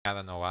I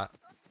don't know what.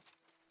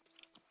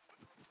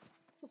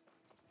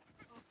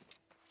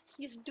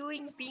 He's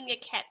doing being a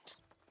cat.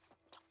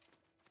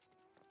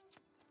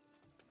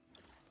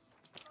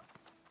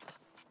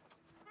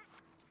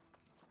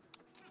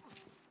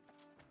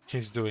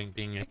 He's doing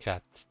being a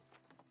cat.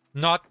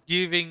 Not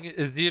giving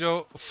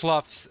zero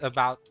fluffs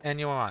about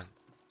anyone.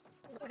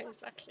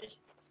 Exactly.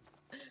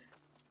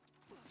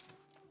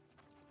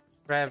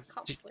 Rev,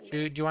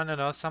 do you want to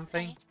know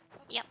something? Okay.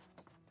 Yep.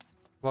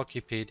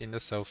 Loki peed in the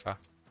sofa.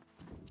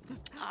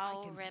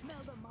 Oh, rip.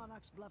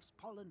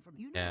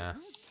 Yeah.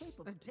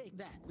 Take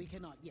that. We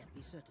cannot yet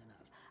be certain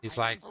of. He's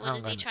like, What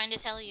is he trying to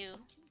tell you?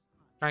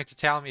 trying to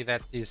tell me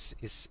that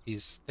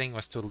his thing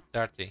was too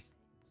dirty.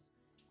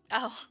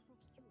 Oh.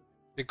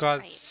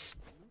 Because,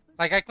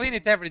 like, I clean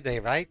it every day,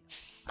 right?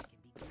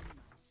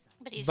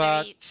 But he's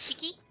very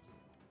picky?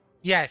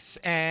 Yes,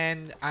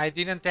 and I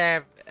didn't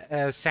have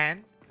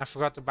sand. I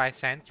forgot to buy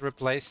sand to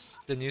replace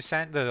the new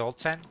sand, the old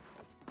sand.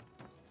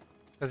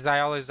 Because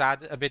I always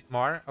add a bit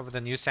more of the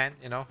new sand,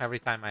 you know, every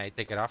time I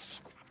take it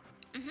off.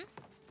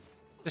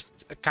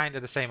 Just kind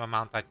of the same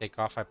amount I take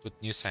off, I put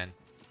new sand.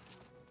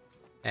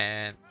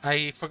 And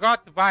I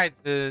forgot to buy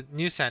the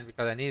new sand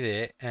because I needed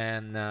it,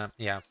 and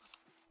yeah.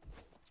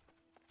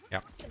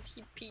 Yep. And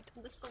he peed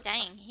on the sofa.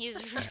 Dang,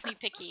 he's really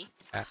picky.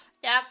 Yep.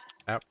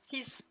 Yep.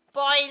 He's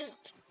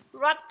spoiled.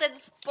 Rotten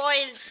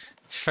spoiled.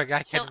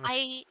 So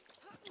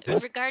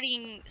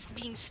regarding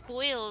being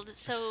spoiled,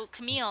 so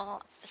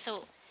Camille,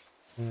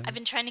 I've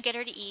been trying to get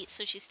her to eat,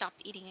 so she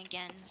stopped eating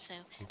again. So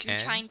I've been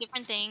trying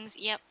different things.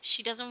 Yep,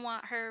 she doesn't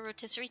want her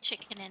rotisserie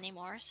chicken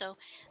anymore. So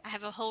I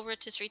have a whole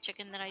rotisserie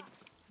chicken that I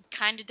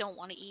kind of don't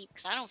want to eat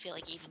because I don't feel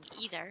like eating it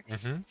either.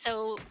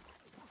 So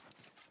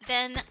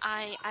then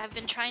I've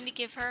been trying to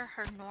give her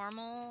her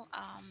normal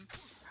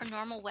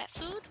wet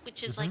food,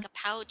 which is like a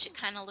pouch. It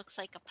kind of looks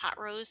like a pot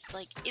roast.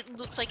 Like it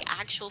looks like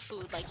actual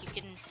food. Like you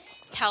can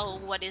tell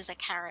what is a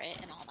carrot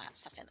and all that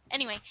stuff. And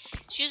anyway,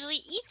 she usually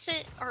eats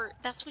it, or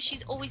that's what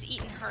she's always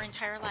eaten her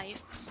entire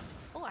life.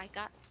 Oh, I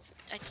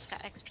just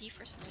got XP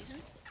for some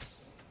reason.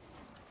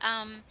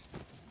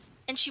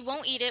 And she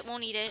won't eat it.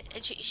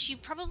 And she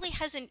probably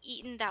hasn't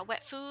eaten that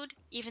wet food,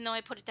 even though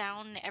I put it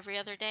down every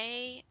other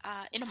day,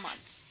 in a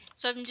month.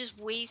 So I'm just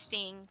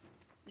wasting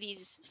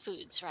these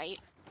foods, right?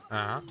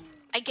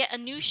 I get a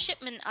new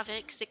shipment of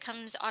it because it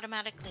comes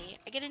automatically.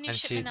 I get a new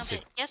shipment of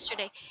it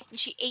yesterday, and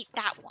she ate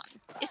that one.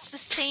 It's the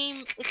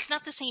same. It's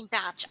not the same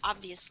batch,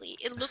 obviously.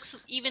 It looks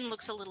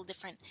a little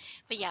different,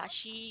 but yeah,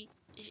 she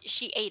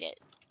ate it.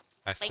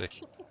 I see.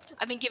 Like,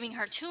 I've been giving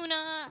her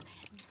tuna.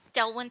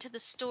 Del went to the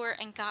store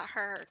and got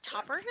her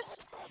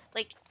toppers.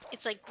 Like,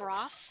 it's like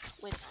broth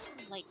with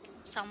like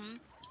some,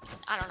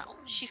 I don't know.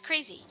 She's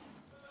crazy.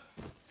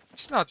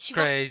 She's not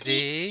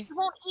crazy. She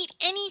won't eat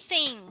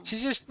anything.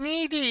 She's just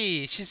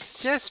needy. She's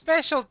just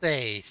special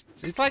taste.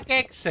 It's like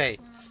Egg say.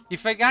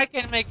 If a guy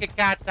can make a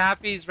cat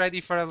happy, he's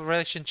ready for a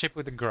relationship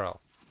with a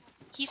girl.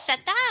 He said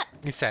that?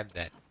 He said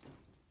that.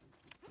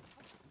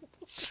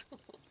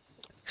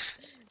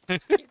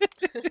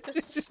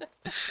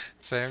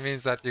 So it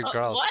means that you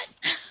girls...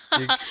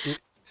 What?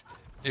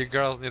 you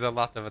girls need a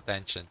lot of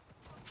attention.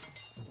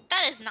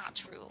 That is not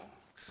true.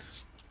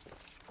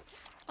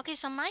 Okay,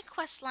 so my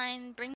quest line brings